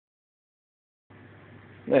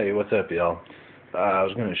Hey, what's up, y'all? I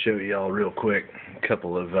was going to show y'all real quick a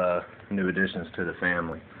couple of new additions to the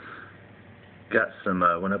family. Got some,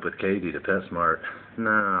 went up with Katie to PetSmart,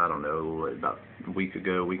 I don't know, about a week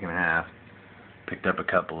ago, week and a half. Picked up a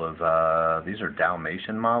couple of, these are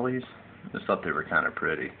Dalmatian mollies. Just thought they were kind of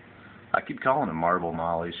pretty. I keep calling them marble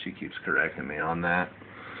mollies. She keeps correcting me on that.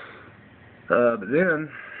 But then,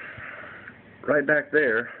 right back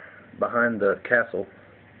there, behind the castle,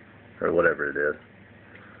 or whatever it is,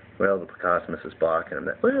 well, the Plecosmus is blocking him.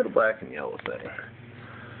 That little black and yellow thing.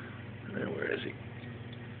 Now, where is he?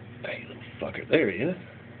 Hey, little fucker. There he is.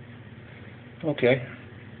 Okay.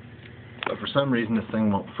 But for some reason, this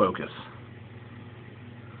thing won't focus.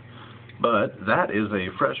 But that is a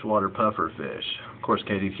freshwater puffer fish. Of course,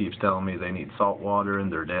 Katie keeps telling me they need salt water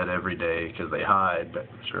and they're dead every day because they hide. But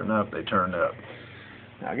sure enough, they turned up.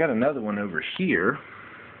 Now, I got another one over here.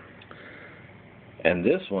 And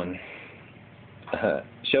this one,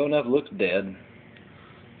 sure enough, looks dead,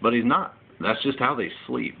 but he's not. That's just how they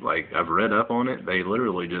sleep. Like, I've read up on it. They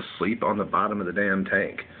literally just sleep on the bottom of the damn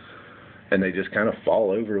tank. And they just kind of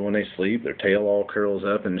fall over when they sleep. Their tail all curls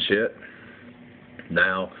up and shit.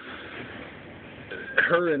 Now,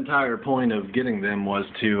 her entire point of getting them was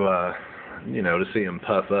to, to see them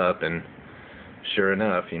puff up. And sure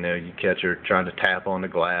enough, you catch her trying to tap on the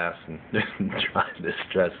glass and trying to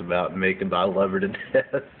stress about making I love her to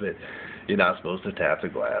death. But you're not supposed to tap the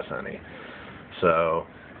glass, honey. So,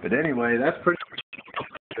 but anyway, that's pretty much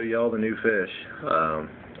show y'all the new fish.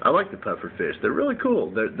 I like the puffer fish. They're really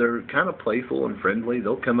cool. They're kind of playful and friendly.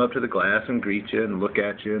 They'll come up to the glass and greet you and look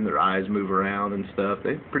at you, and their eyes move around and stuff.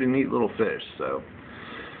 They're pretty neat little fish. So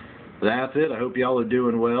that's it. I hope y'all are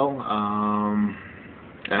doing well.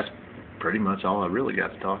 That's pretty much all I really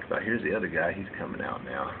got to talk about. Here's the other guy. He's coming out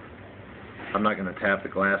now. I'm not going to tap the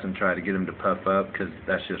glass and try to get him to puff up because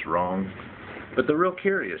that's just wrong. But they're real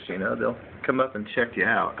curious, They'll come up and check you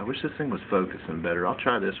out. I wish this thing was focusing better. I'll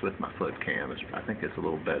try this with my flip cam. I think it's a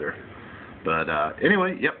little better. But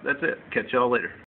anyway, yep, that's it. Catch y'all later.